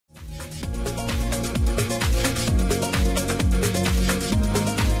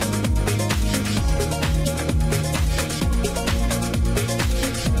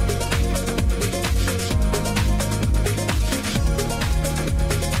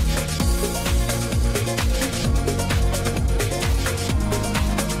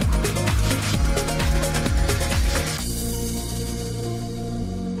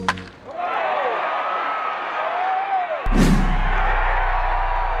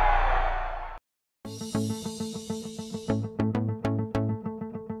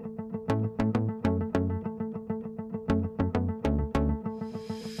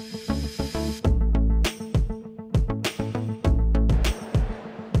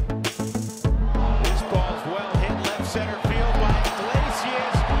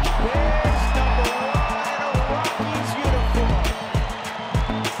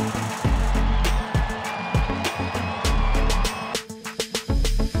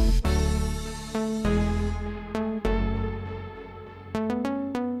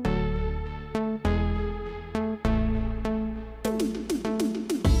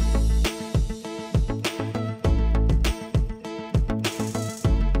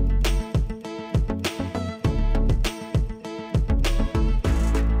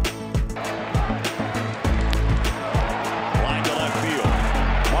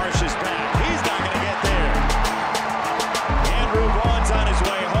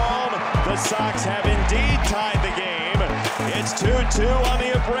2 on the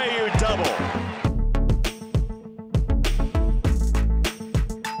Abreu double.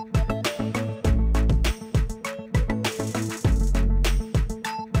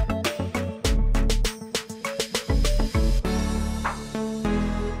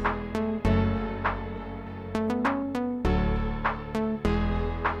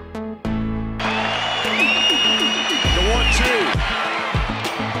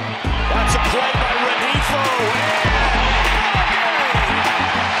 That's a play by Renifo.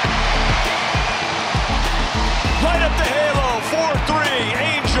 Right up the halo, 4-3,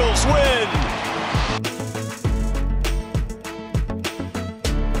 Angels win.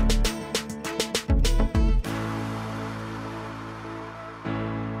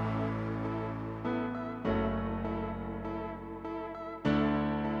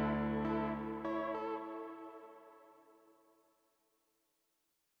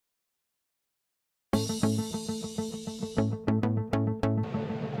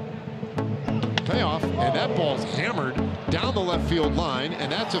 Payoff, and that ball's hammered down the left field line, and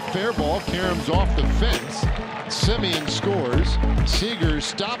that's a fair ball. Karam's off the fence. Semien scores. Seager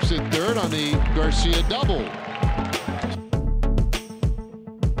stops at third on the Garcia double.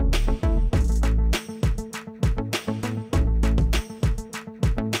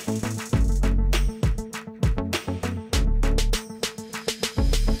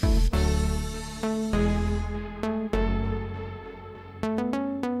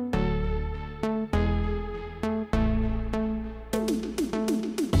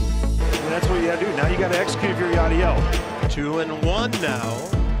 That's what you got to do. Now you got to execute your Yadiel. 2-1 now.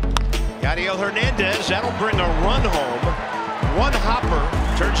 Yadiel Hernandez, that'll bring a run home. One hopper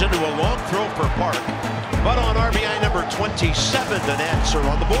turns into a long throw for Park. But on RBI number 27, the Nats are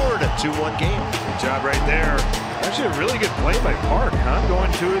on the board. A 2-1 game. Good job right there. Actually a really good play by Park, huh?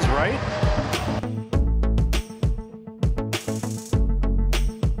 Going to his right.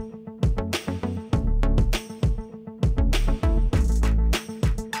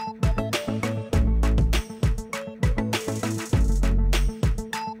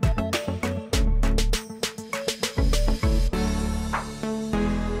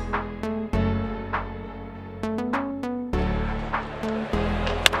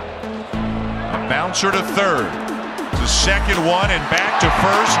 Bouncer to third. To second one and back to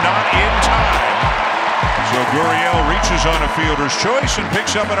first, not in time. So Gurriel reaches on a fielder's choice and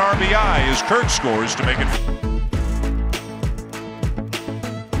picks up an RBI as Kurt scores to make it.